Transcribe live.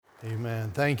Amen.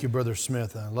 Thank you, Brother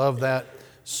Smith. I love that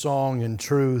song and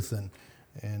truth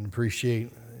and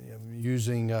appreciate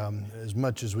using as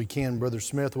much as we can Brother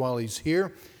Smith while he's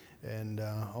here, and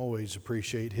always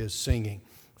appreciate his singing.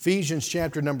 Ephesians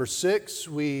chapter number 6.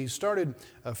 We started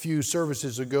a few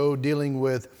services ago dealing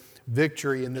with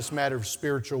victory in this matter of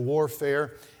spiritual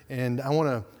warfare, and I want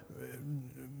to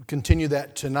continue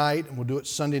that tonight, and we'll do it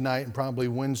Sunday night and probably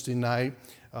Wednesday night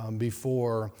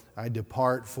before I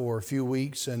depart for a few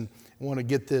weeks, and I want to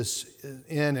get this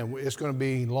in, and it's going to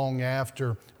be long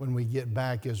after when we get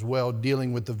back as well,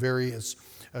 dealing with the various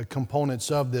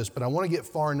components of this. But I want to get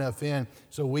far enough in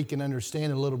so we can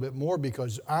understand a little bit more,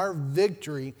 because our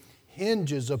victory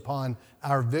hinges upon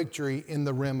our victory in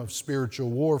the realm of spiritual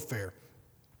warfare.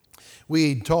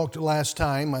 We talked last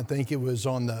time, I think it was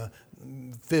on the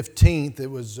 15th, it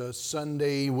was a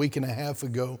Sunday, a week and a half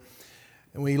ago,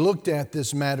 and we looked at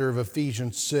this matter of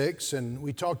Ephesians 6, and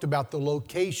we talked about the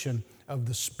location of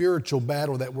the spiritual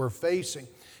battle that we're facing.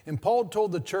 And Paul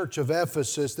told the church of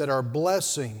Ephesus that our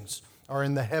blessings are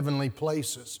in the heavenly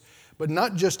places. But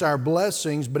not just our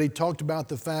blessings, but he talked about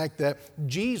the fact that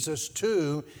Jesus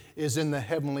too is in the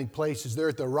heavenly places. They're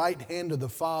at the right hand of the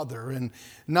Father. And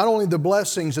not only the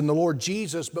blessings in the Lord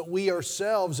Jesus, but we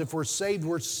ourselves, if we're saved,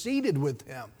 we're seated with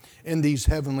Him in these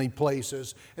heavenly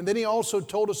places. And then he also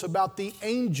told us about the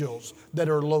angels that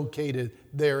are located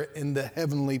there in the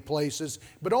heavenly places.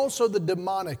 But also the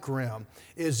demonic realm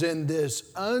is in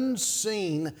this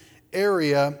unseen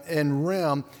area and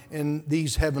realm in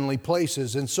these heavenly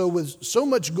places. And so with so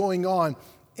much going on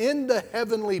in the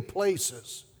heavenly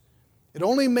places, it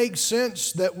only makes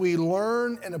sense that we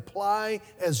learn and apply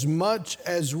as much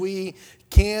as we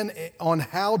can on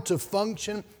how to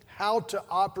function, how to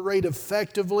operate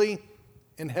effectively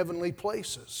in heavenly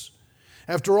places.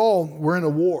 After all, we're in a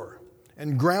war,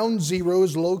 and ground zero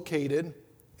is located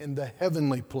in the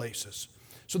heavenly places.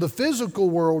 So the physical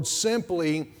world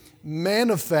simply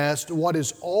manifest what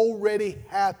is already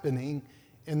happening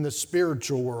in the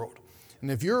spiritual world.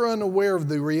 And if you're unaware of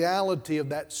the reality of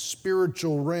that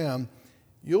spiritual realm,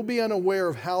 you'll be unaware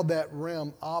of how that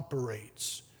realm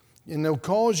operates. And it'll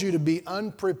cause you to be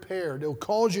unprepared. It'll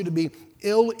cause you to be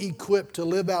ill-equipped to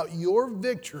live out your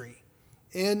victory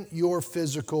in your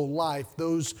physical life,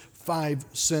 those five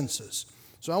senses.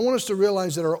 So I want us to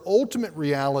realize that our ultimate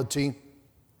reality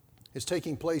is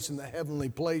taking place in the heavenly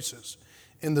places,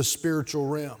 in the spiritual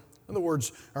realm. In other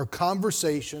words, our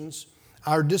conversations,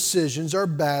 our decisions, our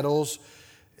battles,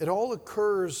 it all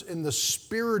occurs in the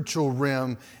spiritual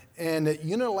realm, and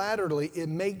unilaterally it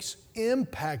makes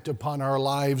impact upon our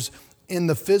lives in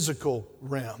the physical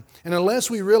realm. And unless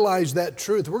we realize that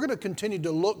truth, we're going to continue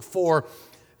to look for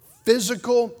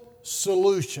physical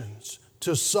solutions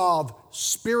to solve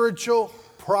spiritual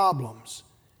problems.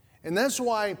 And that's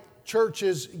why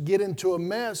churches get into a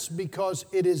mess, because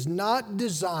it is not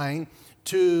designed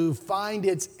to find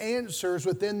its answers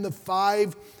within the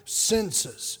five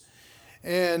senses.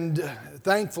 And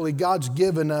thankfully, God's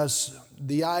given us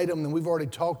the item, and we've already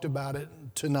talked about it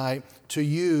tonight, to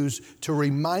use to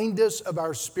remind us of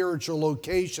our spiritual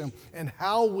location and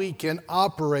how we can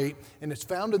operate, and it's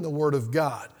found in the Word of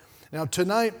God. Now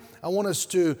tonight, I want us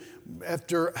to,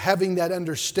 after having that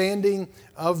understanding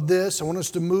of this, I want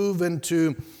us to move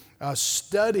into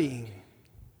studying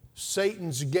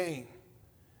Satan's game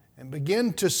and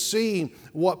begin to see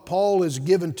what Paul has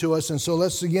given to us. And so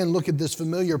let's again look at this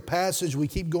familiar passage. We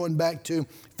keep going back to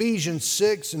Ephesians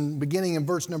 6 and beginning in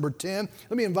verse number 10.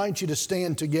 Let me invite you to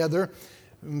stand together.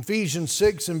 Ephesians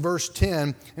 6 and verse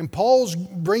 10. And Paul's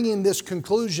bringing this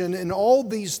conclusion, and all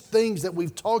these things that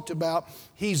we've talked about,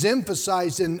 he's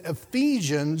emphasized in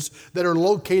Ephesians that are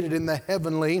located in the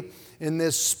heavenly, in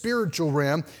this spiritual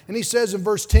realm. And he says in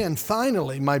verse 10,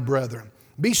 "Finally, my brethren,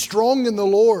 be strong in the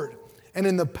Lord and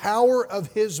in the power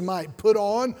of His might. Put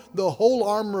on the whole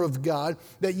armor of God,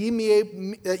 that ye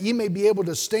may be able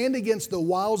to stand against the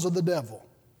wiles of the devil.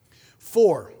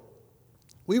 For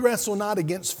we wrestle not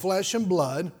against flesh and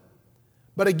blood,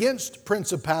 but against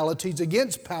principalities,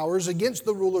 against powers, against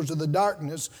the rulers of the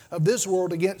darkness of this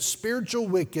world, against spiritual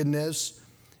wickedness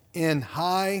in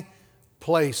high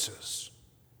places."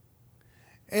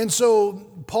 And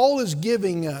so Paul is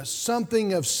giving us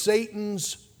something of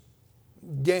Satan's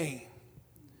game.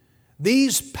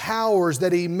 These powers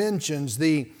that he mentions,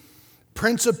 the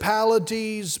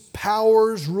principalities,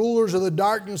 powers, rulers of the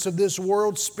darkness of this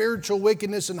world, spiritual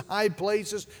wickedness in high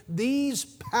places, these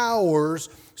powers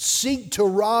seek to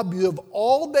rob you of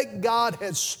all that God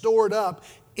has stored up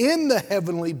in the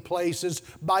heavenly places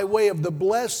by way of the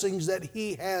blessings that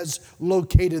He has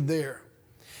located there.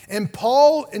 And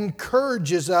Paul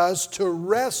encourages us to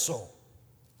wrestle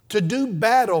to do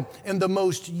battle in the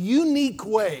most unique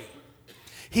way.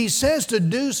 He says to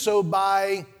do so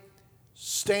by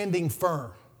standing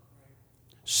firm.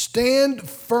 Stand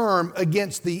firm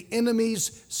against the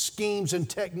enemy's schemes and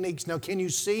techniques. Now, can you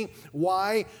see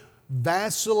why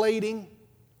vacillating,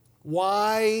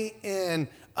 why in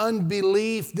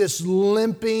unbelief, this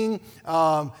limping,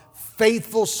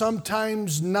 faithful,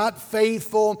 sometimes not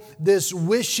faithful, this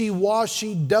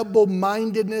wishy-washy,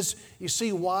 double-mindedness? You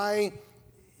see why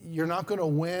you're not going to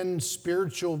win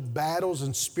spiritual battles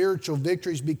and spiritual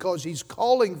victories? Because He's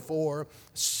calling for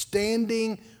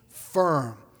standing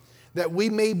firm, that we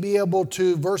may be able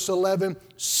to, verse 11,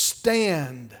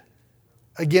 stand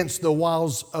against the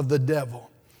wiles of the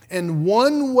devil. And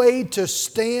one way to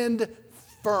stand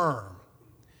firm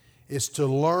is to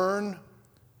learn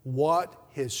what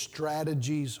his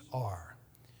strategies are.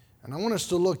 And I want us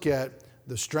to look at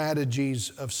the strategies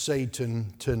of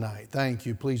Satan tonight. Thank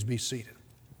you. Please be seated.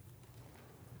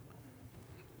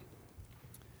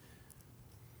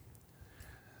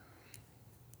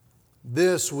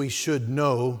 This we should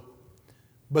know,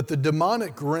 but the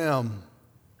demonic realm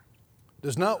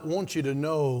does not want you to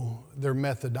know their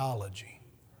methodology.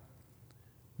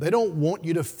 They don't want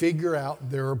you to figure out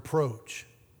their approach.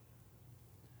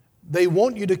 They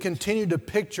want you to continue to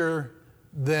picture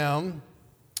them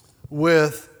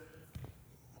with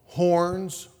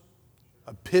horns,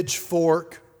 a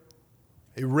pitchfork,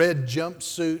 a red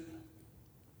jumpsuit.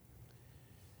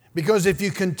 Because if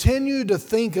you continue to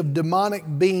think of demonic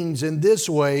beings in this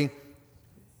way,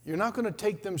 you're not going to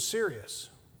take them serious.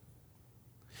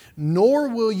 Nor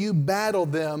will you battle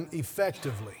them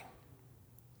effectively.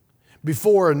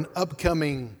 Before an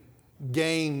upcoming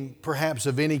game, perhaps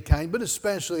of any kind, but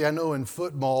especially I know in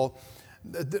football,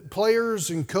 the players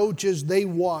and coaches, they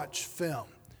watch film.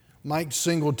 Mike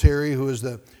Singletary, who is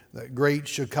the great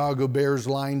Chicago Bears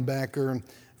linebacker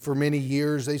for many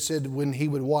years, they said when he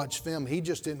would watch film, he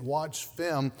just didn't watch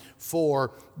film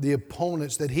for the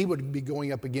opponents that he would be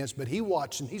going up against, but he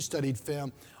watched and he studied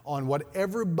film on what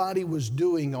everybody was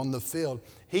doing on the field.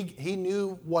 He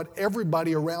knew what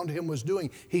everybody around him was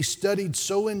doing. He studied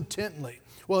so intently.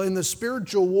 Well, in the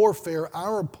spiritual warfare,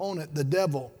 our opponent, the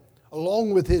devil,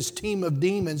 along with his team of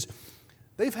demons,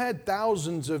 they've had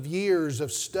thousands of years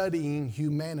of studying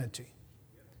humanity.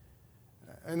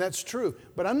 And that's true.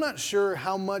 But I'm not sure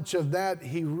how much of that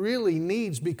he really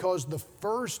needs, because the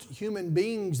first human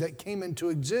beings that came into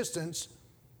existence,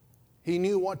 he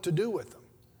knew what to do with them.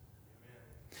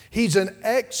 He's an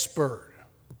expert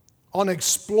on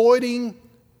exploiting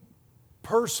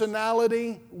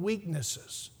personality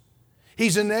weaknesses.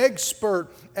 He's an expert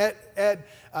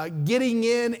at getting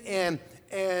in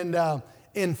and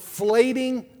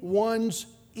inflating one's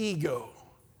ego.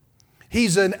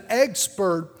 He's an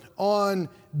expert on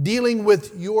dealing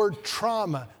with your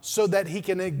trauma so that he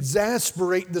can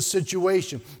exasperate the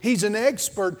situation. He's an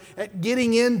expert at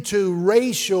getting into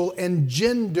racial and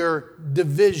gender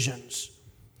divisions.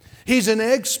 He's an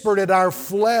expert at our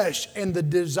flesh and the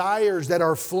desires that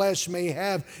our flesh may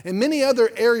have, and many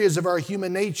other areas of our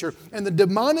human nature. And the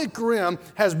demonic realm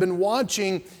has been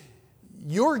watching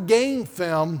your game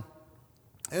film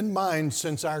and mine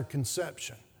since our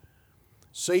conception.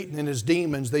 Satan and his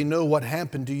demons, they know what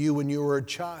happened to you when you were a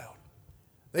child.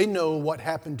 They know what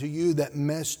happened to you that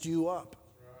messed you up.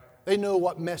 They know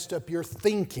what messed up your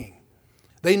thinking.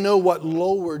 They know what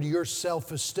lowered your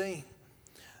self-esteem.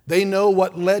 They know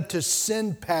what led to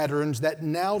sin patterns that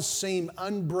now seem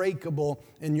unbreakable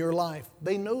in your life.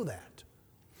 They know that.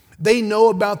 They know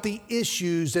about the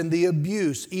issues and the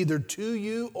abuse, either to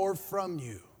you or from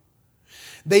you.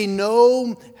 They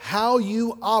know how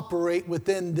you operate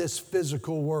within this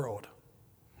physical world.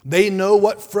 They know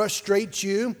what frustrates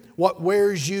you, what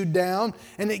wears you down,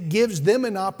 and it gives them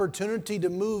an opportunity to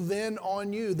move in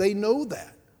on you. They know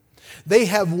that. They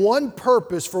have one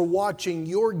purpose for watching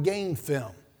your game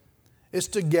film. It's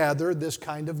to gather this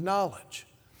kind of knowledge.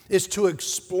 It's to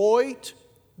exploit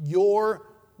your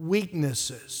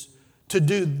weaknesses, to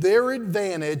do their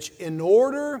advantage in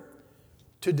order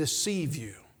to deceive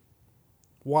you.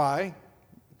 Why?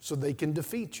 So they can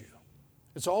defeat you.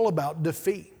 It's all about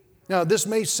defeat. Now, this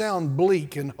may sound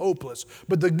bleak and hopeless,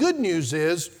 but the good news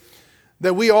is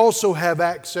that we also have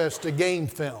access to game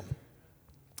film.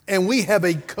 And we have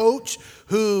a coach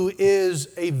who is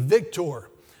a victor,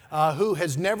 who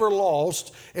has never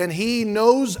lost, and he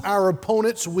knows our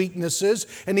opponent's weaknesses,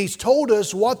 and he's told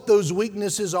us what those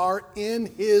weaknesses are in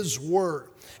his word.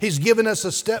 He's given us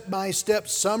a step-by-step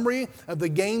summary of the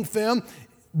game film.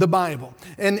 the Bible.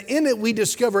 And in it we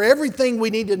discover everything we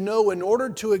need to know in order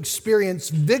to experience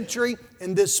victory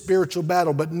in this spiritual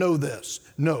battle. But know this,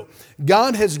 no,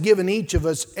 God has given each of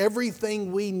us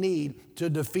everything we need to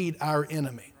defeat our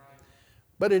enemy.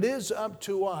 But it is up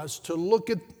to us to look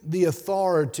at the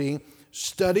authority,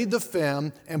 study the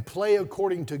film, and play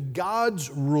according to God's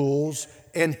rules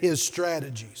and His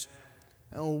strategies.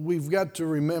 Now, we've got to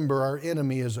remember our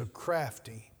enemy is a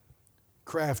crafty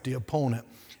opponent.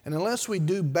 And unless we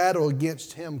do battle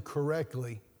against him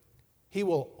correctly, he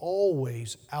will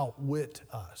always outwit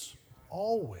us.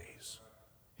 Always.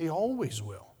 He always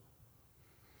will.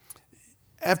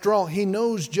 After all, he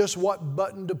knows just what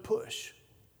button to push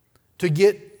to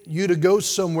get you to go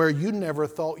somewhere you never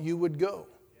thought you would go.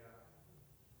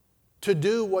 To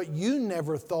do what you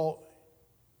never thought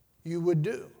you would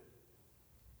do.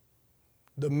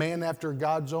 The man after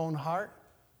God's own heart,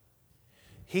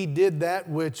 he did that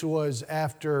which was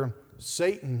after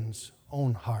Satan's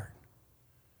own heart.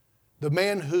 The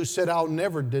man who said, I'll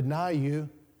never deny you,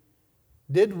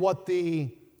 did what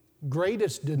the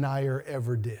greatest denier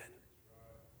ever did.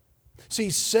 See,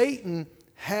 Satan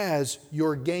has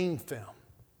your game film.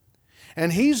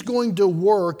 And he's going to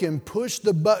work and push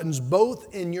the buttons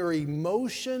both in your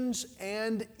emotions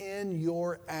and in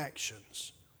your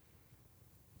actions.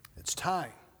 It's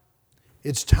time.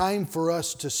 It's time for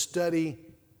us to study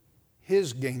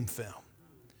his game film.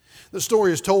 The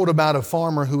story is told about a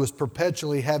farmer who was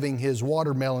perpetually having his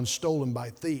watermelons stolen by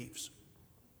thieves.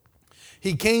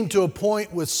 He came to a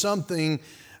point with something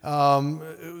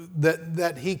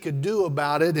that he could do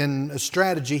about it, and a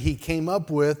strategy he came up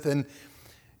with. And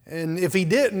if he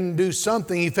didn't do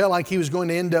something, he felt like he was going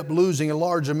to end up losing a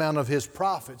large amount of his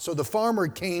profit. So the farmer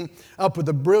came up with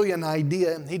a brilliant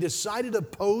idea, and he decided to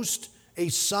post a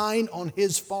sign on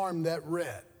his farm that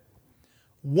read,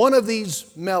 "One of these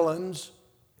melons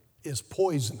is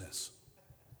poisonous."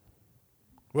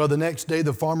 Well, the next day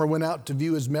the farmer went out to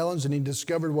view his melons, and he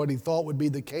discovered what he thought would be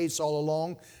the case all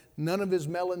along. None of his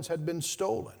melons had been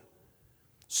stolen.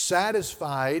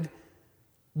 Satisfied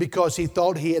because he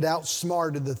thought he had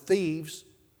outsmarted the thieves,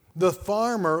 the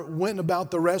farmer went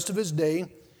about the rest of his day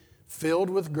filled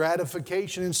with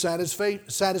gratification and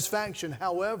satisfaction.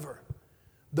 However,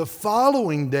 the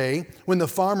following day, when the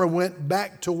farmer went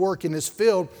back to work in his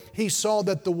field, he saw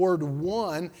that the word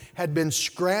 "one" had been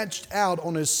scratched out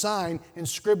on his sign, and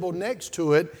scribbled next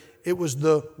to it, it was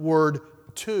the word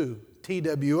 "two,"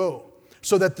 T-W-O.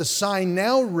 So that the sign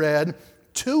now read,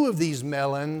 "Two of these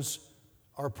melons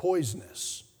are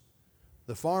poisonous."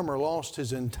 The farmer lost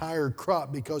his entire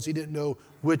crop because he didn't know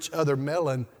which other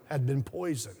melon had been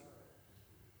poisoned.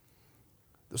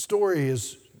 The story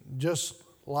is just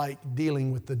like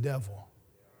dealing with the devil.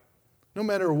 No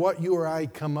matter what you or I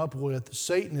come up with,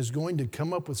 Satan is going to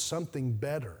come up with something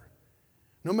better.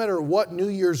 No matter what New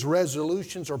Year's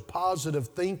resolutions or positive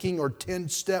thinking or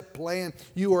 10-step plan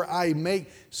you or I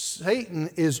make, Satan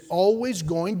is always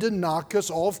going to knock us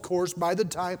off course by the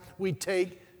time we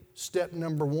take step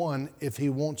number one, if he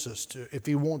wants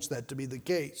that to be the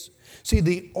case. See,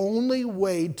 the only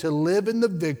way to live in the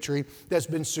victory that's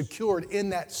been secured in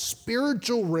that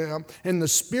spiritual realm, in the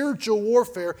spiritual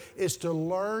warfare, is to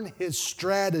learn his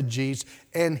strategies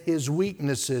and his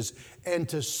weaknesses, and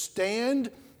to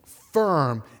stand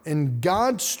firm in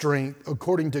God's strength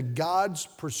according to God's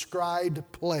prescribed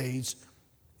plays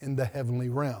in the heavenly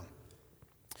realm.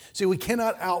 See, we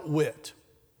cannot outwit.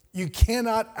 You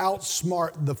cannot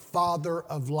outsmart the father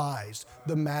of lies,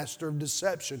 the master of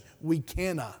deception. We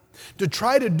cannot. To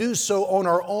try to do so on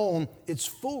our own, it's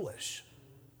foolish.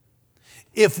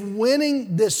 If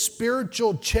winning this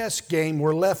spiritual chess game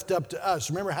were left up to us,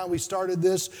 remember how we started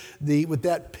this with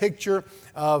that picture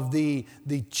of the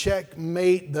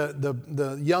checkmate,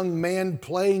 the young man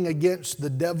playing against the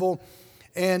devil.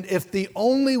 And if the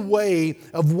only way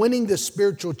of winning this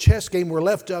spiritual chess game were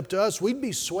left up to us, we'd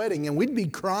be sweating and we'd be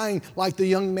crying like the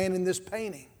young man in this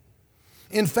painting.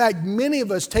 In fact, many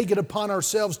of us take it upon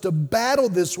ourselves to battle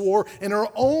this war in our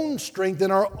own strength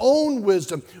and our own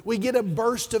wisdom. We get a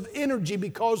burst of energy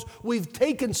because we've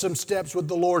taken some steps with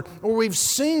the Lord, or we've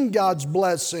seen God's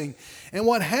blessing. And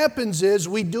what happens is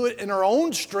we do it in our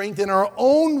own strength, in our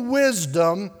own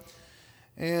wisdom,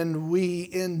 and we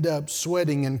end up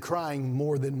sweating and crying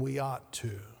more than we ought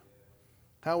to.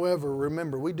 However,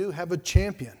 remember, we do have a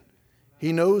champion.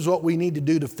 He knows what we need to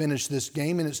do to finish this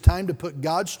game, and it's time to put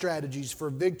God's strategies for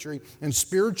victory and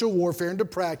spiritual warfare into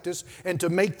practice, and to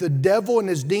make the devil and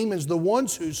his demons the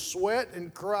ones who sweat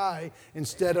and cry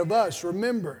instead of us.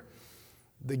 Remember,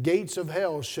 the gates of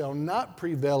hell shall not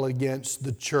prevail against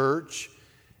the church,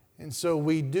 And so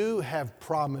we do have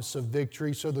promise of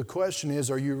victory. So the question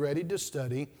is, are you ready to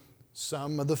study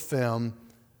some of the film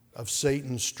of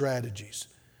Satan's strategies?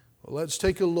 Well, let's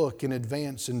take a look and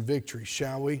advance in victory,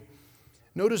 shall we?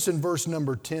 Notice in verse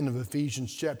number 10 of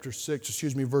Ephesians chapter 6,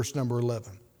 verse number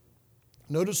 11.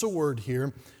 Notice a word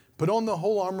here. Put on the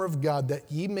whole armor of God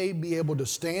that ye may be able to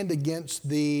stand against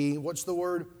the, what's the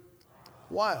word?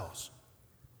 Wiles.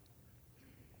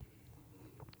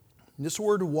 This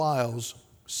word wiles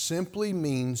simply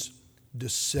means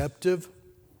deceptive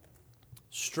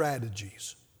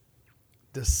strategies.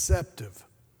 Deceptive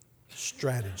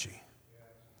strategy.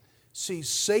 See,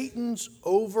 Satan's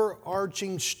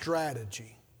overarching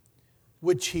strategy,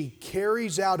 which he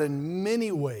carries out in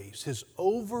many ways, his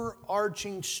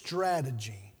overarching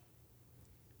strategy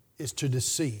is to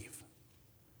deceive.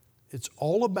 It's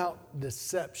all about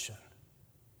deception.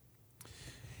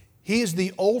 He is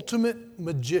the ultimate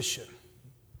magician,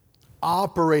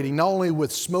 operating not only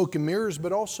with smoke and mirrors,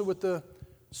 but also with the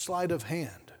sleight of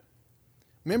hand.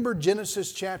 Remember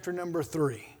Genesis chapter number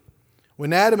 3.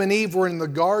 When Adam and Eve were in the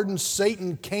garden,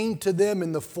 Satan came to them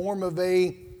in the form of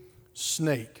a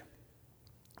snake.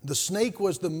 The snake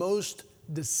was the most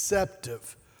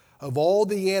deceptive of all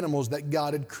the animals that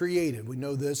God had created. We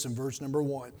know this in verse number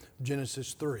 1,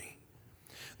 Genesis 3.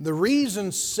 The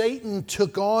reason Satan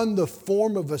took on the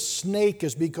form of a snake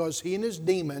is because he and his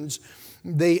demons,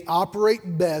 they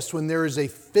operate best when there is a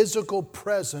physical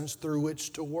presence through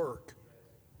which to work.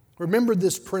 Remember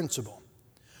this principle.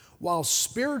 While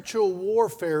spiritual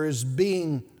warfare is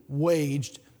being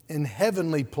waged in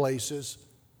heavenly places,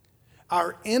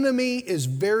 our enemy is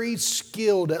very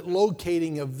skilled at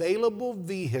locating available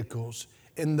vehicles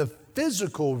in the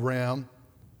physical realm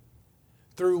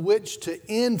through which to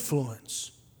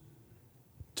influence,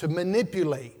 to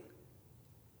manipulate,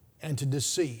 and to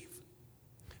deceive.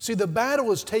 See, the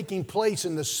battle is taking place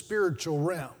in the spiritual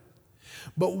realm.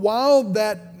 But while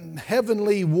that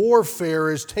heavenly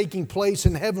warfare is taking place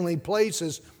in heavenly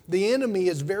places, the enemy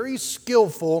is very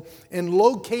skillful in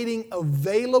locating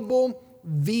available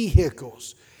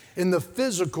vehicles in the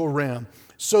physical realm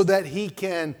so that he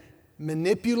can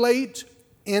manipulate,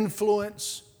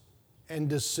 influence, and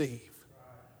deceive.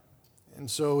 And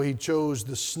so he chose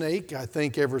the snake. I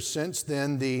think ever since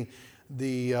then, the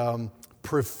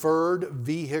preferred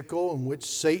vehicle in which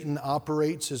Satan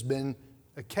operates has been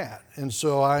a cat. And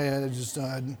so I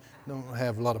don't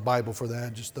have a lot of Bible for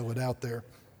that. Just throw it out there.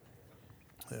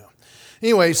 Yeah.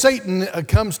 Anyway, Satan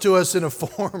comes to us in a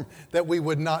form that we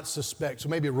would not suspect. So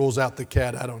maybe it rules out the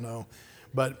cat. I don't know.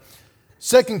 But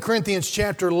 2 Corinthians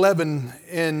chapter 11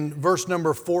 in verse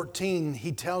number 14,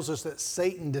 he tells us that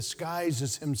Satan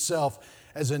disguises himself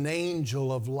as an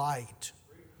angel of light.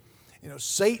 You know,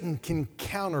 Satan can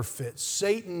counterfeit.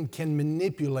 Satan can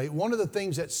manipulate. One of the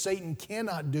things that Satan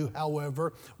cannot do,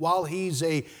 however, while he's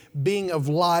a being of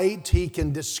light, he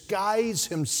can disguise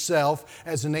himself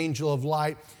as an angel of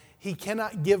light. He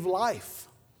cannot give life.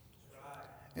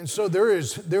 And so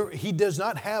he does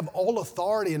not have all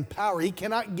authority and power. He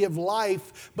cannot give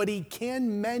life, but he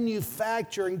can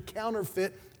manufacture and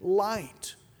counterfeit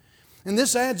light. And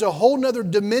this adds a whole nother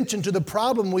dimension to the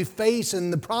problem we face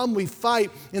and the problem we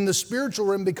fight in the spiritual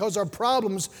realm, because our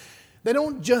problems, they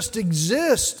don't just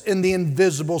exist in the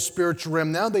invisible spiritual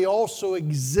realm. Now they also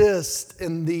exist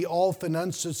in the often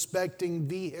unsuspecting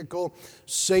vehicle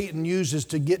Satan uses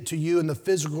to get to you in the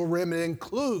physical realm. It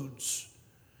includes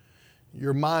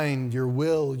your mind, your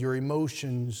will, your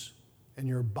emotions, and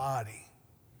your body.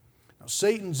 Now,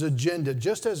 Satan's agenda,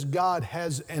 just as God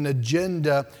has an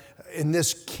agenda in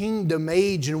this kingdom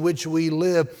age in which we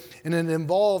live, and it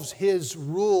involves His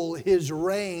rule, His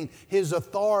reign, His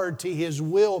authority, His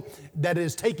will that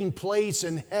is taking place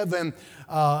in heaven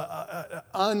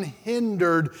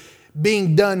unhindered,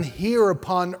 being done here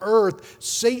upon earth.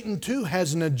 Satan too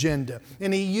has an agenda,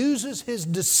 and he uses his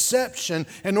deception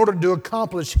in order to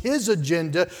accomplish his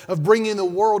agenda of bringing the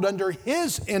world under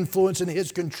his influence and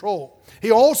his control.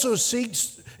 He also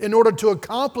seeks, in order to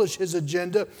accomplish his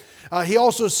agenda, he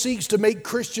also seeks to make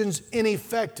Christians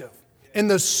ineffective in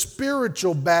the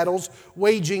spiritual battles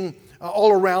waging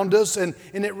all around us, and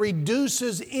it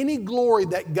reduces any glory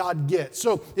that God gets.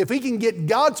 So if he can get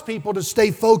God's people to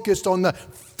stay focused on the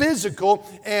physical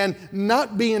and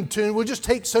not be in tune, we'll just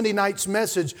take Sunday night's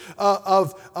message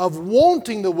of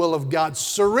wanting the will of God,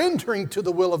 surrendering to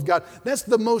the will of God. That's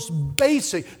the most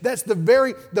basic. That's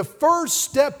the first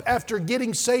step after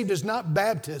getting saved is not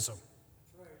baptism.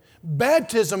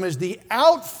 Baptism is the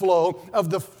outflow of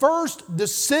the first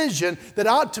decision that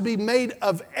ought to be made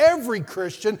of every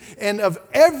Christian and of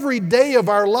every day of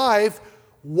our life.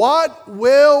 what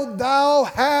will thou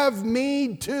have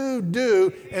me to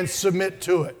do? And submit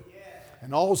to it.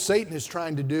 And all Satan is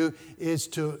trying to do is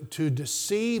to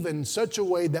deceive in such a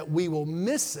way that we will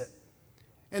miss it.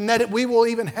 And that we will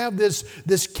even have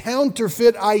this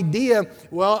counterfeit idea,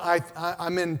 well,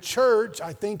 I'm in church,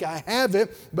 I think I have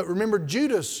it. But remember,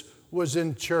 Judas was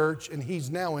in church and he's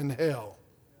now in hell.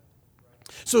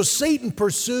 So Satan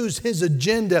pursues his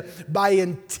agenda by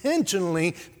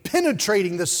intentionally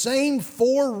penetrating the same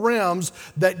four realms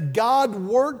that God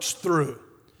works through.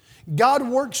 God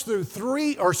works through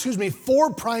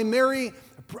four primary,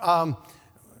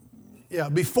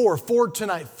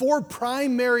 four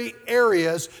primary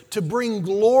areas to bring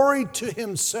glory to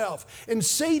Himself. And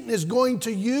Satan is going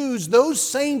to use those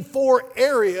same four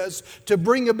areas to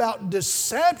bring about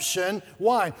deception.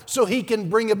 Why? So he can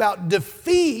bring about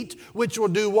defeat, which will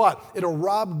do what? It'll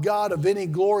rob God of any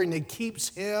glory, and it keeps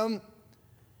Him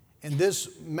in this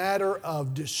matter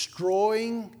of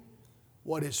destroying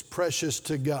what is precious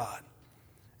to God.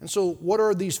 And so what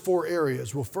are these four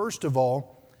areas? Well, first of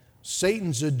all,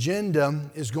 Satan's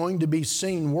agenda is going to be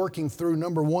seen working through,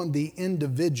 number one, the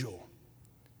individual.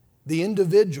 The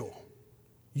individual.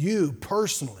 You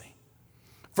personally.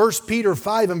 1 Peter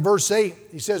 5 and verse 8,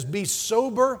 he says, be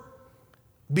sober,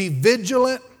 be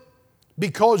vigilant,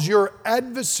 because your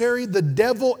adversary, the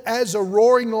devil, as a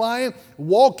roaring lion,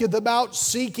 walketh about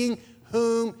seeking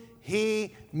whom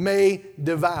he may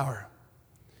devour.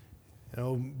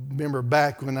 Remember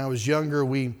back when I was younger,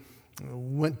 we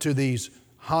went to these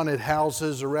haunted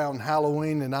houses around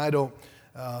Halloween, and I don't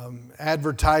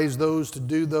advertise those to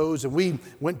do those. And we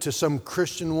went to some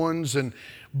Christian ones,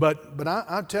 but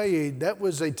I'll tell you, that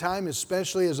was a time,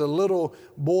 especially as a little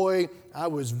boy, I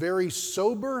was very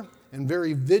sober and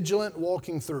very vigilant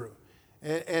walking through.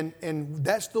 And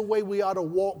that's the way we ought to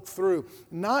walk through,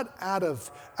 not out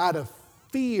of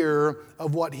fear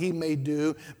of what he may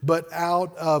do, but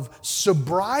out of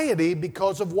sobriety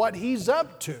because of what he's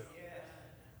up to.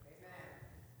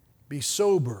 Be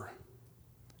sober.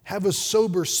 Have a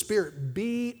sober spirit.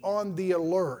 Be on the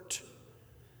alert.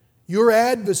 Your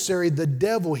adversary, the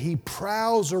devil, he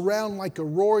prowls around like a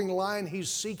roaring lion. He's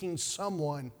seeking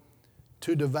someone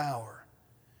to devour.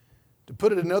 To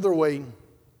put it another way,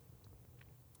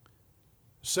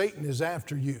 Satan is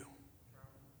after you.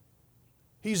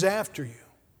 He's after you.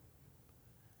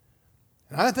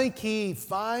 And I think he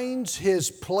finds his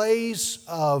place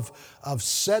of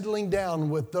settling down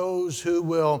with those who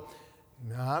will,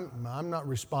 I'm not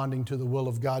responding to the will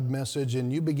of God message,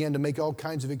 and you begin to make all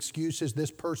kinds of excuses.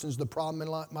 This person's the problem in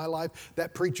my life.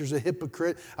 That preacher's a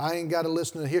hypocrite. I ain't got to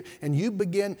listen to here. And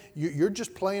you're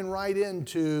just playing right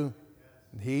into,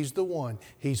 he's the one.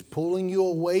 He's pulling you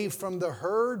away from the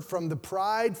herd, from the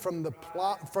pride, from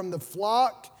the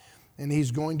flock. And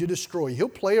he's going to destroy you. He'll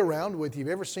play around with you. Have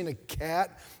you ever seen a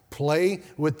cat play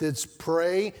with its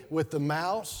prey, with the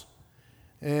mouse?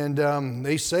 And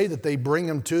they say that they bring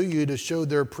them to you to show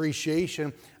their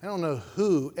appreciation. I don't know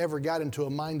who ever got into a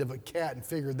mind of a cat and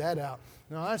figured that out.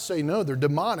 No, I say no, they're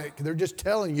demonic. They're just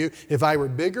telling you, if I were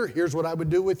bigger, here's what I would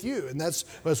do with you. And that's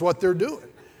what they're doing.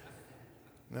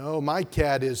 No, my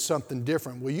cat is something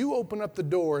different. Will you open up the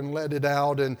door and let it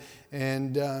out and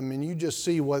you just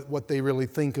see what they really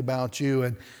think about you?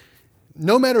 And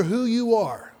no matter who you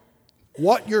are,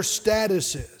 what your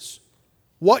status is,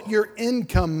 what your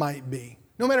income might be,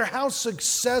 no matter how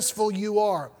successful you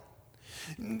are,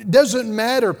 doesn't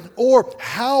matter, or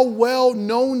how well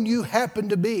known you happen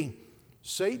to be,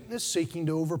 Satan is seeking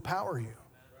to overpower you.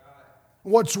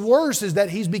 What's worse is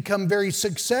that he's become very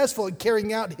successful at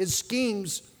carrying out his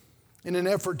schemes in an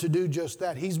effort to do just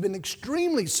that. He's been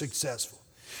extremely successful.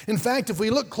 In fact, if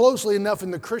we look closely enough in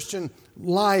the Christian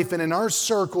life and in our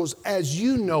circles as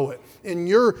you know it, in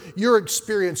your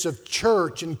experience of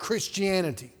church and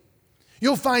Christianity,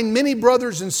 you'll find many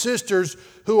brothers and sisters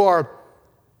who are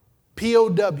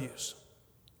POWs,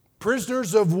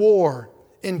 prisoners of war,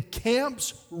 in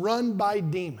camps run by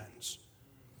demons.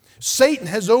 Satan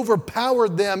has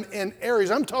overpowered them in areas.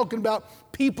 I'm talking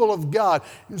about people of God.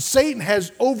 And Satan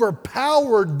has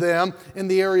overpowered them in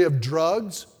the area of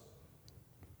drugs,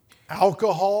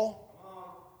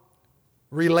 alcohol,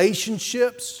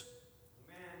 relationships,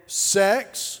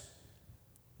 sex,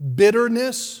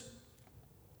 bitterness,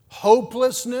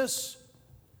 hopelessness,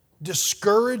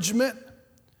 discouragement,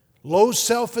 low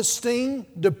self-esteem,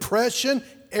 depression,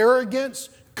 arrogance,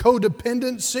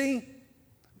 codependency,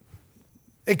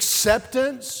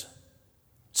 acceptance.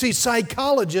 See,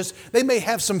 psychologists, they may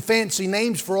have some fancy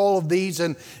names for all of these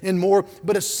and more,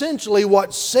 but essentially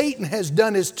what Satan has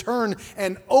done is turn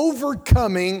an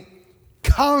overcoming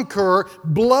conqueror,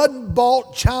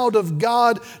 blood-bought child of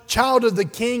God, child of the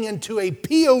King, into a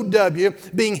POW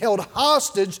being held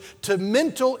hostage to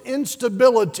mental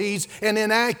instabilities and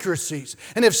inaccuracies.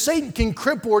 And if Satan can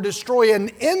cripple or destroy an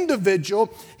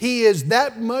individual, he is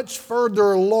that much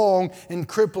further along in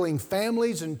crippling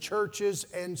families and churches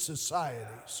and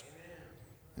societies.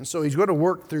 And so he's going to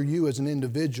work through you as an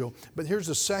individual. But here's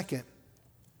the second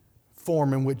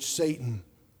form in which Satan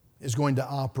is going to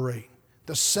operate.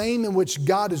 The same in which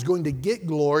God is going to get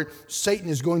glory, Satan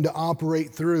is going to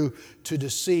operate through to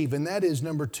deceive. And that is,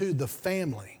 number two, the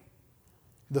family.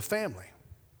 The family.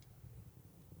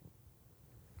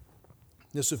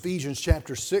 This Ephesians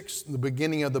chapter 6, the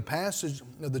beginning of the passage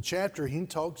of the chapter, he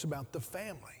talks about the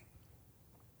family.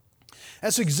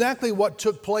 That's exactly what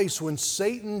took place when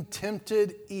Satan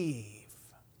tempted Eve.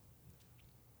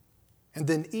 And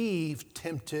then Eve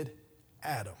tempted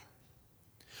Adam,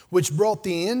 which brought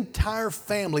the entire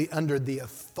family under the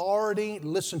authority,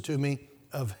 listen to me,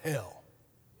 of hell.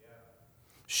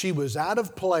 She was out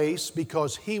of place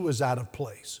because he was out of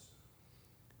place.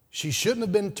 She shouldn't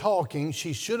have been talking,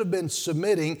 she should have been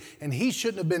submitting, and he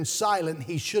shouldn't have been silent,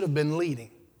 he should have been leading.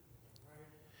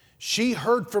 She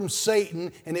heard from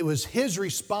Satan, and it was his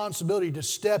responsibility to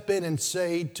step in and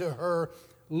say to her,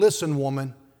 listen,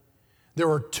 woman,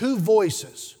 there are two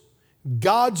voices,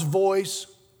 God's voice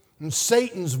and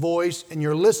Satan's voice, and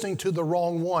you're listening to the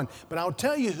wrong one. But I'll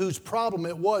tell you whose problem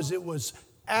it was. It was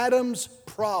Adam's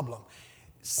problem.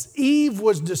 Eve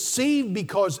was deceived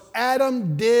because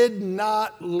Adam did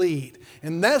not lead.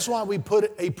 And that's why we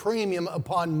put a premium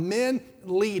upon men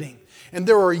leading. And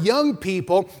there are young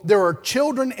people, there are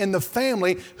children in the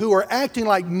family who are acting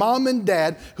like mom and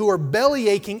dad, who are belly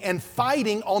aching and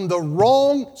fighting on the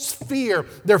wrong sphere.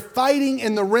 They're fighting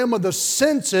in the realm of the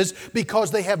senses because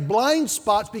they have blind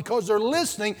spots, because they're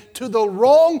listening to the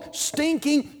wrong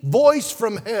stinking voice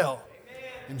from hell.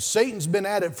 And Satan's been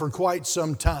at it for quite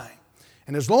some time.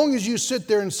 And as long as you sit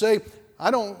there and say, I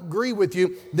don't agree with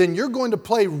you, then you're going to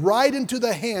play right into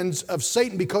the hands of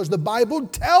Satan, because the Bible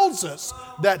tells us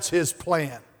that's his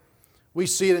plan. We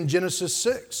see it in Genesis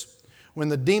 6, when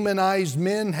the demonized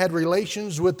men had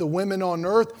relations with the women on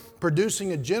earth,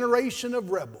 producing a generation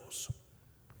of rebels.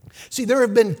 See, there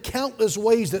have been countless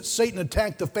ways that Satan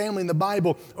attacked the family in the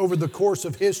Bible over the course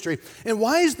of history. And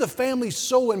why is the family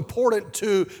so important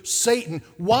to Satan?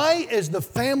 Why is the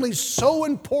family so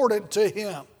important to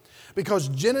him? Because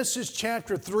Genesis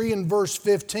chapter 3 and verse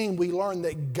 15, we learn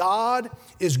that God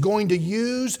is going to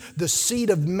use the seed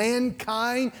of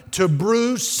mankind to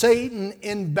bruise Satan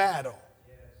in battle.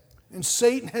 And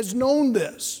Satan has known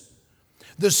this.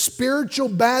 The spiritual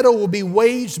battle will be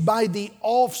waged by the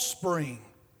offspring.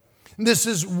 This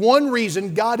is one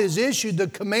reason God has issued the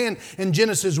command in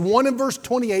Genesis 1 and verse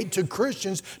 28 to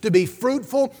Christians to be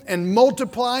fruitful and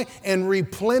multiply and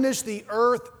replenish the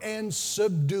earth and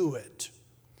subdue it.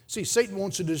 See, Satan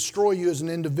wants to destroy you as an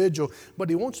individual, but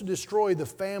he wants to destroy the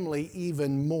family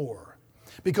even more.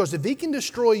 Because if he can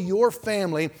destroy your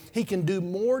family, he can do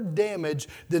more damage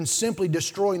than simply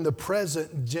destroying the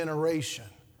present generation.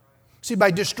 See,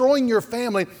 by destroying your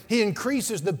family, he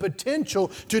increases the potential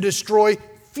to destroy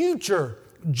future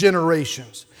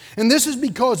generations. And this is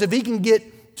because if he can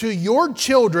get to your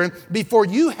children before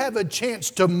you have a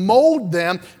chance to mold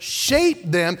them, shape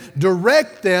them,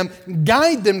 direct them,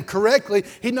 guide them correctly,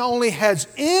 he not only has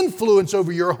influence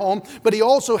over your home, but he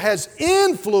also has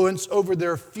influence over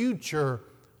their future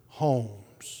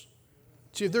homes.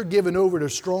 See, if they're given over to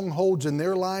strongholds in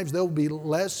their lives, they'll be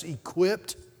less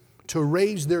equipped to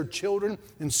raise their children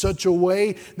in such a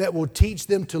way that will teach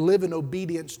them to live in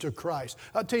obedience to Christ.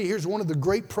 I'll tell you, here's one of the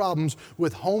great problems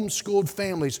with homeschooled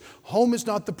families. Home is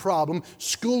not the problem,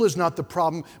 school is not the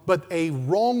problem, but a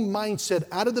wrong mindset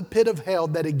out of the pit of hell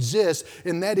that exists,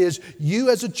 and that is, you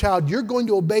as a child, you're going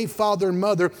to obey father and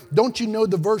mother. Don't you know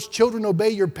the verse, children obey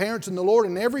your parents in the Lord,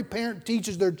 and every parent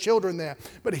teaches their children that.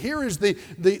 But here is the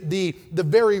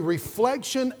very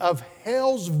reflection of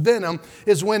hell's venom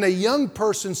is when a young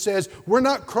person says, we're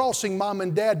not crossing mom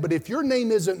and dad, but if your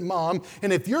name isn't mom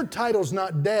and if your title's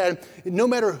not dad, no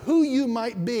matter who you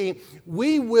might be,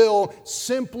 we will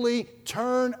simply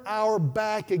turn our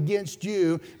back against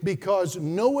you because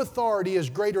no authority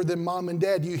is greater than mom and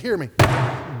dad. You hear me?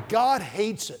 God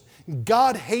hates it.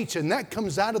 God hates it, and that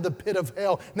comes out of the pit of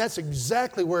hell, and that's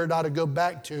exactly where it ought to go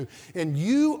back to. And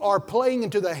you are playing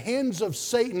into the hands of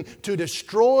Satan to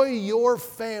destroy your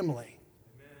family.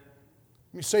 Amen.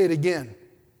 Let me say it again.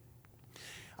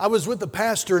 I was with a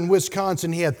pastor in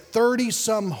Wisconsin. He had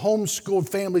 30-some homeschooled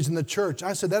families in the church.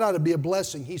 I said, that ought to be a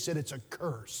blessing. He said, it's a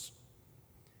curse.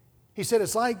 He said,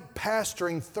 it's like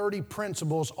pastoring 30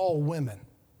 principals, all women.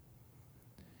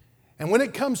 And when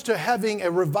it comes to having a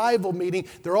revival meeting,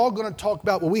 they're all going to talk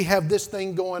about, well, we have this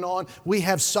thing going on. We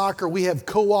have soccer. We have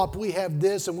co-op. We have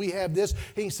this and we have this.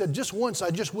 And he said, just once, I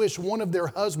just wish one of their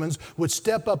husbands would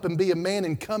step up and be a man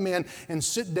and come in and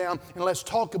sit down and let's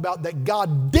talk about that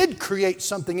God did create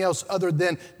something else other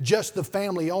than just the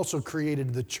family. He also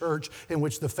created the church in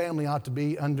which the family ought to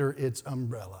be under its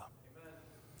umbrella.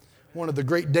 One of the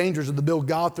great dangers of the Bill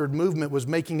Gothard movement was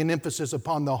making an emphasis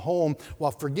upon the home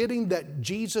while forgetting that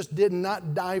Jesus did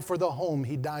not die for the home.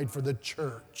 He died for the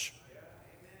church.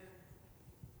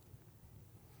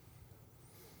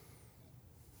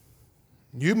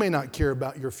 You may not care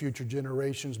about your future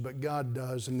generations, but God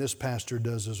does, and this pastor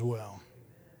does as well.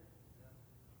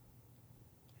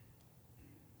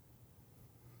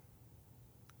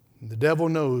 The devil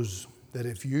knows that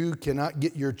if you cannot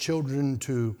get your children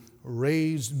to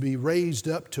be raised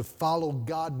up to follow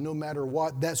God no matter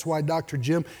what. That's why Dr.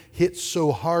 Jim hits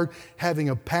so hard, having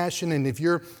a passion. And if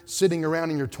you're sitting around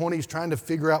in your 20s trying to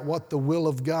figure out what the will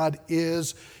of God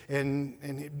is, and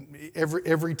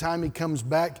every time he comes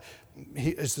back,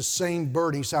 it's the same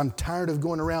burden. He said, I'm tired of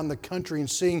going around the country and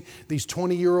seeing these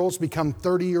 20-year-olds become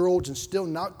 30-year-olds and still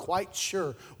not quite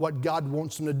sure what God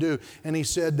wants them to do. And he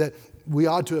said that we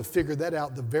ought to have figured that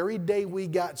out the very day we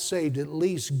got saved, at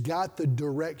least got the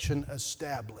direction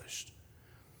established.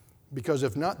 Because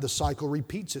if not, the cycle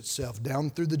repeats itself down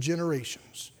through the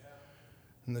generations.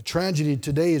 And the tragedy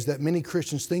today is that many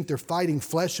Christians think they're fighting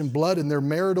flesh and blood in their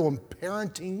marital and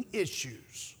parenting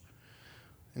issues,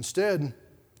 instead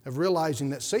of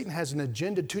realizing that Satan has an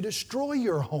agenda to destroy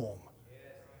your home.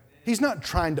 He's not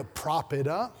trying to prop it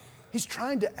up. He's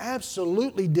trying to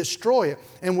absolutely destroy it.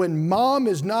 And when mom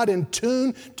is not in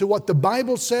tune to what the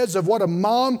Bible says of what a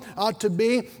mom ought to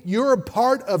be, you're a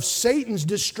part of Satan's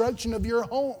destruction of your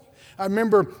home. I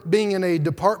remember being in a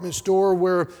department store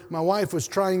where my wife was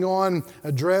trying on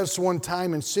a dress one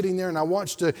time and sitting there, and I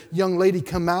watched a young lady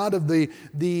come out of the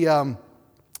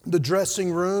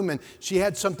dressing room, and she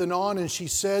had something on, and she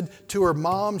said to her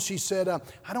mom, she said,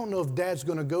 I don't know if Dad's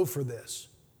going to go for this.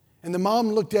 And the mom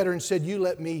looked at her and said, you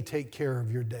let me take care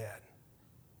of your dad.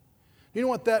 You know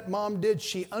what that mom did?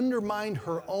 She undermined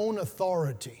her own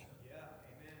authority.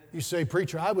 You say,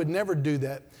 preacher, I would never do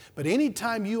that. But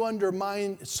anytime you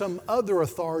undermine some other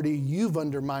authority, you've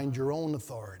undermined your own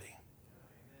authority.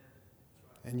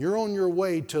 And you're on your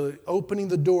way to opening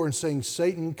the door and saying,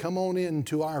 Satan, come on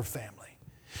into our family.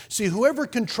 See, whoever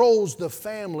controls the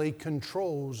family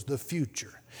controls the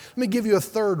future. Let me give you a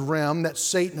third realm that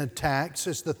Satan attacks.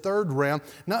 It's the third realm,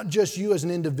 not just you as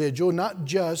an individual, not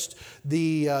just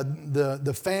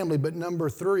the family, but number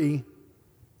three,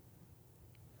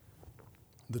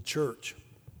 the church.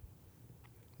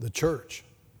 The church.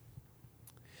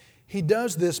 He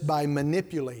does this by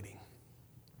manipulating.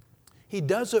 He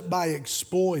does it by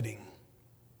exploiting.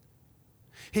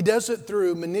 He does it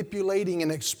through manipulating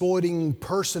and exploiting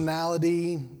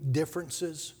personality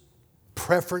differences,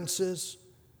 preferences,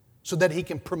 so that he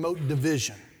can promote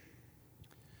division.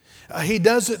 He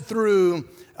does it through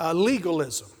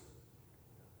legalism.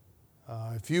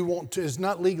 If you want to, it's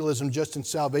not legalism just in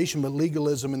salvation, but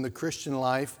legalism in the Christian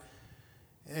life.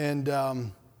 And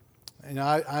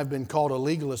I've been called a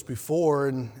legalist before,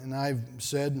 and I've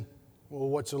said, well,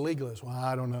 what's a legalist? Well,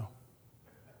 I don't know.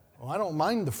 Well, I don't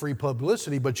mind the free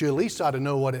publicity, but you at least ought to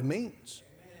know what it means.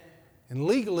 And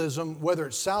legalism, whether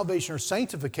it's salvation or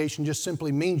sanctification, just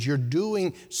simply means you're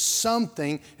doing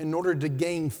something in order to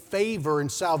gain favor. In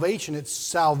salvation, it's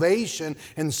salvation.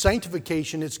 And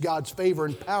sanctification, it's God's favor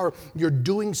and power. You're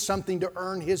doing something to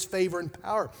earn His favor and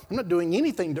power. I'm not doing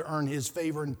anything to earn His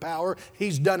favor and power.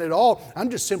 He's done it all. I'm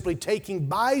just simply taking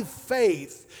by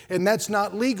faith. And that's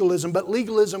not legalism, but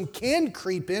legalism can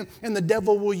creep in and the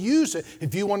devil will use it.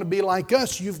 If you want to be like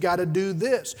us, you've got to do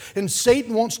this. And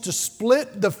Satan wants to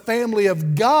split the family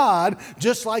of God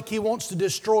just like he wants to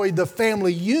destroy the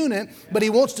family unit, but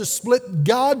he wants to split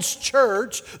God's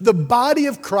church, the body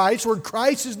of Christ, where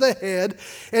Christ is the head,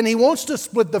 and he wants to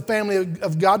split the family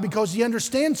of God because he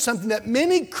understands something that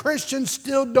many Christians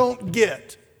still don't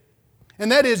get.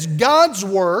 And that is God's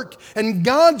work and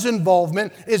God's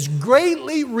involvement is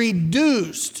greatly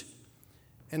reduced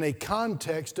in a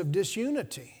context of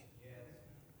disunity.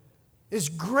 It's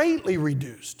greatly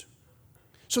reduced.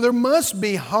 So there must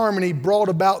be harmony brought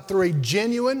about through a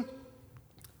genuine,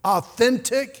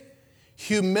 authentic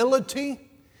humility,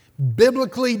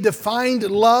 biblically defined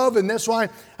love. And that's why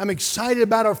I'm excited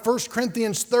about our 1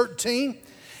 Corinthians 13.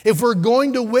 If we're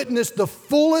going to witness the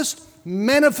fullest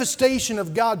manifestation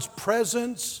of God's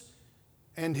presence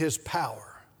and His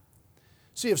power.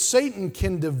 See, if Satan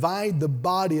can divide the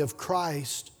body of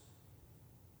Christ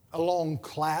along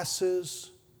classes,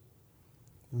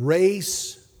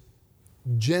 race,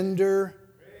 gender,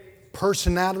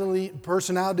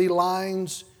 personality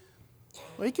lines.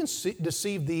 Well, he can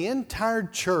deceive the entire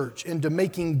church into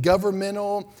making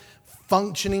governmental,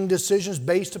 functioning decisions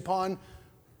based upon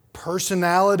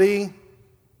personality,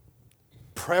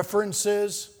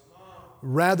 preferences,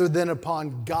 rather than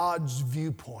upon God's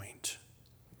viewpoint.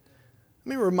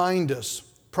 Let me remind us,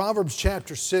 Proverbs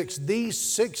chapter 6, these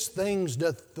 6 things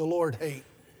doth the Lord hate.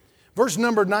 Verse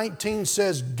number 19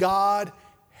 says, God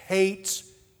hates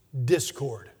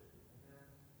discord.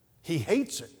 He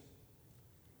hates it.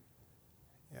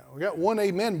 We got one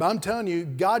amen, but I'm telling you,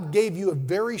 God gave you a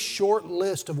very short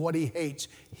list of what He hates.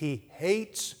 He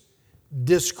hates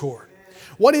discord.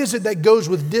 What is it that goes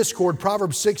with discord?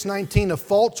 Proverbs 6:19, a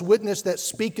false witness that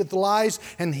speaketh lies,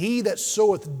 and he that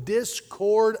soweth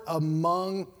discord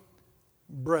among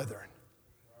brethren.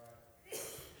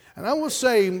 And I will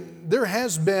say, there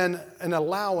has been an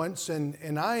allowance,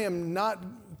 and I am not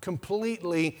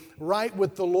completely right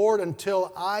with the Lord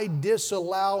until I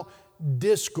disallow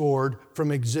discord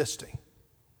from existing.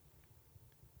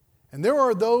 And there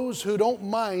are those who don't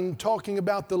mind talking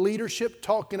about the leadership,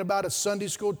 talking about a Sunday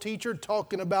school teacher,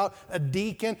 talking about a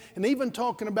deacon, and even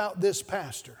talking about this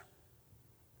pastor.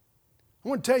 I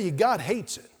want to tell you, God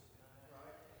hates it.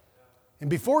 And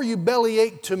before you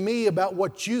bellyache to me about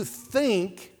what you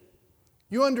think,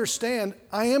 you understand,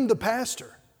 I am the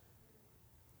pastor.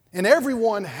 And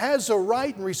everyone has a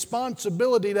right and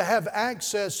responsibility to have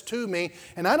access to me.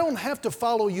 And I don't have to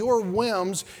follow your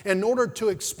whims in order to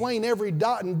explain every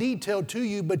dot and detail to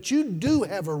you. But you do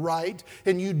have a right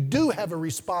and you do have a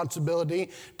responsibility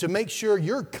to make sure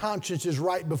your conscience is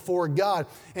right before God.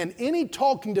 And any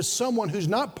talking to someone who's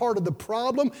not part of the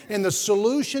problem and the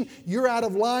solution, you're out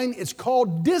of line. It's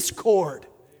called discord.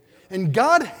 And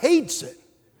God hates it.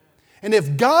 And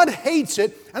if God hates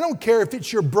it, I don't care if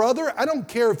it's your brother, I don't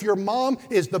care if your mom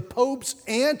is the Pope's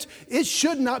aunt, it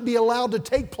should not be allowed to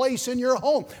take place in your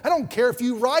home. I don't care if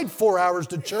you ride 4 hours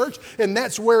to church and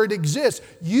that's where it exists.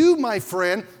 You, my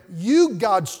friend, you,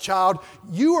 God's child,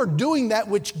 you are doing that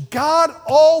which God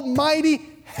Almighty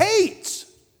hates.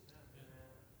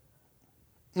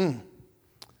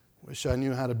 Wish I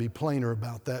knew how to be plainer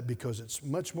about that, because it's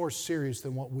much more serious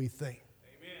than what we think.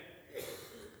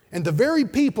 And the very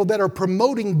people that are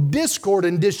promoting discord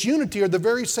and disunity are the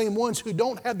very same ones who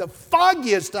don't have the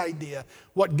foggiest idea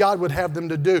what God would have them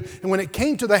to do. And when it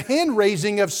came to the hand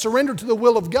raising of surrender to the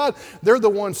will of God, they're the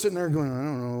ones sitting there going, I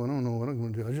don't know what I'm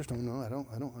going to do. I just don't know. I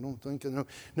don't think.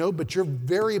 No, but you're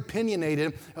very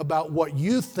opinionated about what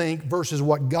you think versus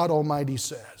what God Almighty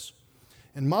says.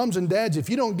 And moms and dads, if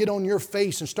you don't get on your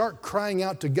face and start crying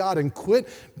out to God and quit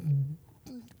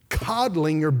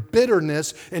coddling your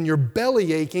bitterness and your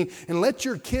belly aching, and let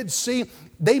your kids see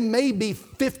they may be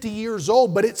 50 years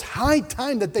old, but it's high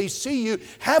time that they see you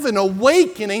have an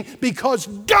awakening, because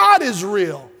God is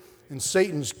real and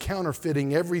Satan's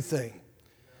counterfeiting everything.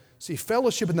 See,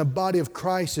 fellowship in the body of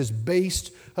Christ is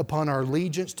based upon our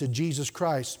allegiance to Jesus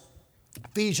Christ.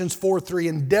 Ephesians 4:3,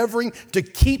 endeavoring to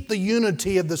keep the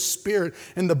unity of the Spirit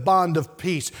in the bond of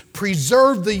peace.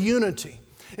 Preserve the unity.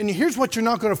 And here's what you're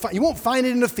not going to find. You won't find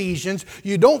it in Ephesians.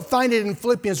 You don't find it in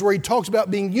Philippians, where he talks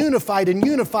about being unified and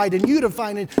unified and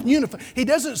unified and unified. He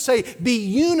doesn't say be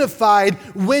unified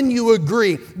when you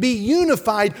agree. Be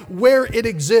unified where it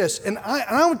exists. And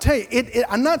I will tell you,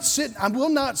 I will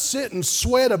not sit and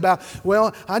sweat about,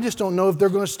 well, I just don't know if they're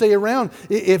going to stay around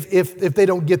if they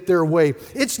don't get their way.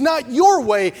 It's not your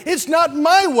way. It's not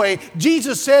my way.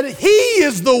 Jesus said He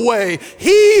is the way.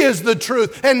 He is the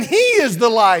truth. And He is the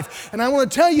life. And I want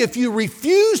to tell you, if you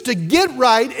refuse to get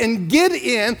right and get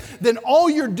in, then all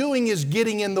you're doing is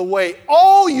getting in the way.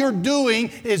 All you're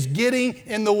doing is getting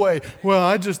in the way. Well,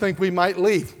 I just think we might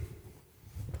leave.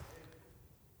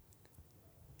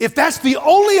 If that's the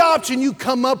only option you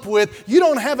come up with, you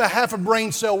don't have a half a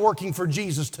brain cell working for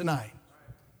Jesus tonight.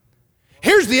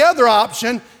 Here's the other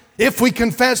option. If we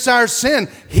confess our sin,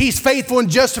 He's faithful and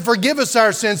just to forgive us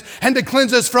our sins and to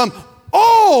cleanse us from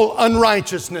all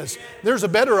unrighteousness. There's a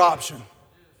better option.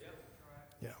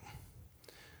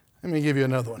 Let me give you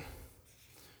another one,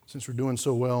 since we're doing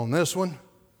so well on this one.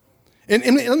 And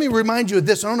let me remind you of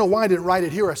this. I don't know why I didn't write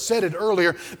it here. I said it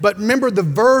earlier. But remember the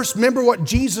verse. Remember what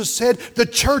Jesus said. The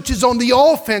church is on the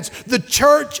offense. The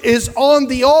church is on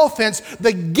the offense.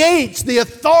 The gates, the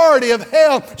authority of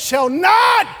hell shall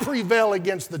not prevail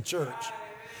against the church.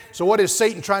 So what is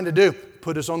Satan trying to do?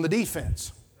 Put us on the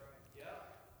defense.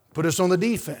 Put us on the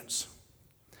defense.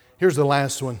 Here's the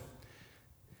last one.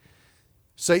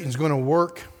 Satan's going to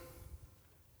work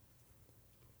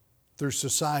through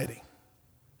society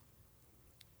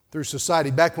through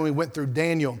society. Back when we went through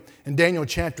Daniel, in Daniel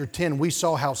chapter 10, we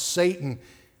saw how Satan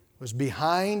was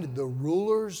behind the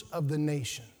rulers of the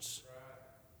nations.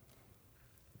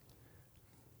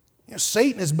 You know,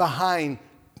 Satan is behind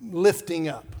lifting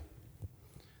up.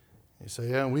 You say,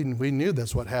 yeah, we knew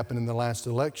that's what happened in the last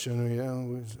election. You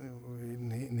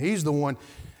know, he's the one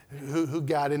who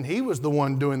got in. He was the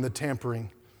one doing the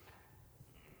tampering.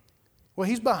 Well,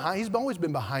 he's always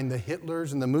been behind the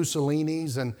Hitlers and the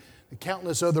Mussolinis and the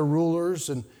countless other rulers.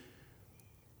 And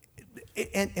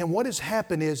what has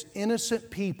happened is innocent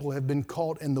people have been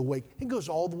caught in the wake. It goes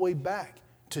all the way back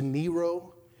to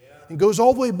Nero. It goes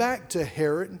all the way back to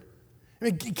Herod. I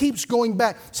mean, it keeps going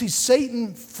back. See,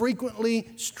 Satan frequently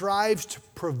strives to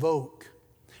provoke,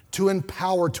 to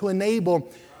empower, to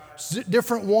enable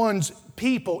different ones,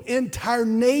 people, entire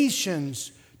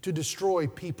nations to destroy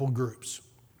people groups.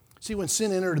 See, when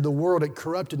sin entered the world, it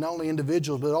corrupted not only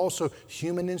individuals, but also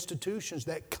human institutions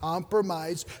that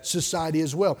compromise society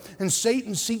as well. And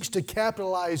Satan seeks to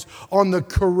capitalize on the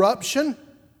corruption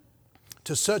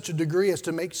to such a degree as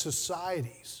to make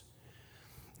societies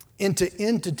into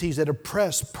entities that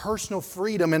oppress personal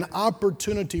freedom and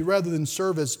opportunity rather than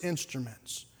serve as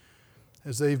instruments,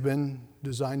 as they've been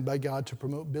designed by God to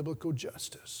promote biblical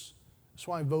justice. That's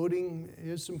why voting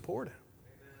is important.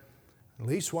 At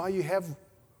least why you have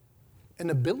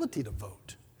an ability to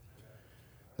vote.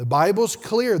 The Bible's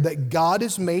clear that God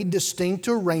has made distinct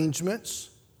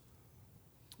arrangements.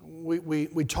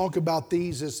 We talk about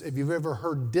these as if you've ever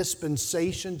heard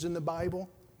dispensations in the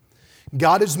Bible.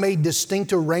 God has made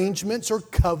distinct arrangements or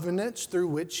covenants through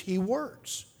which He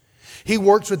works. He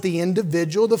works with the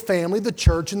individual, the family, the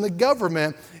church, and the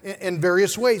government in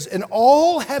various ways. And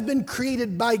all have been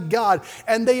created by God,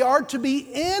 and they are to be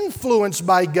influenced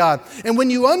by God. And when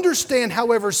you understand,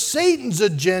 however, Satan's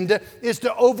agenda is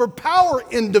to overpower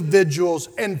individuals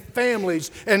and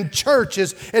families and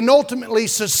churches and ultimately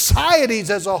societies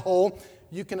as a whole,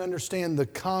 you can understand the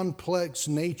complex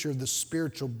nature of the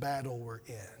spiritual battle we're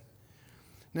in.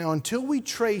 Now, until we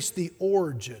trace the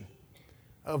origin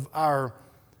of our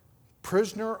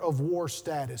prisoner of war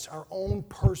status, our own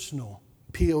personal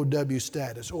POW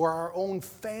status, or our own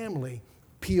family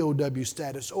POW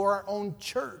status, or our own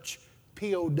church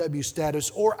POW status,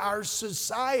 or our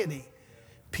society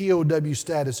POW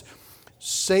status,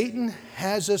 Satan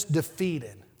has us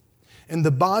defeated in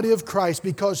the body of Christ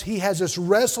because he has us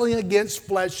wrestling against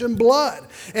flesh and blood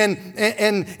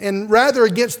and rather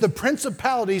against the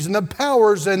principalities and the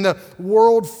powers and the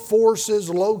world forces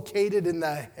located in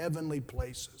the heavenly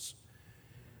places.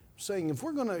 Saying if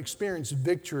we're going to experience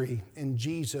victory in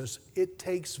Jesus, it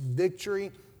takes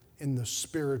victory in the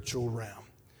spiritual realm.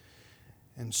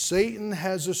 And Satan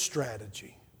has a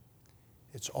strategy.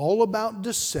 It's all about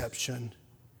deception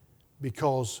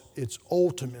because it's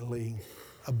ultimately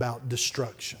about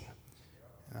destruction.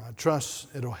 And I trust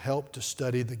it'll help to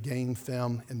study the game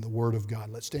film in the Word of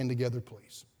God. Let's stand together,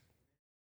 please.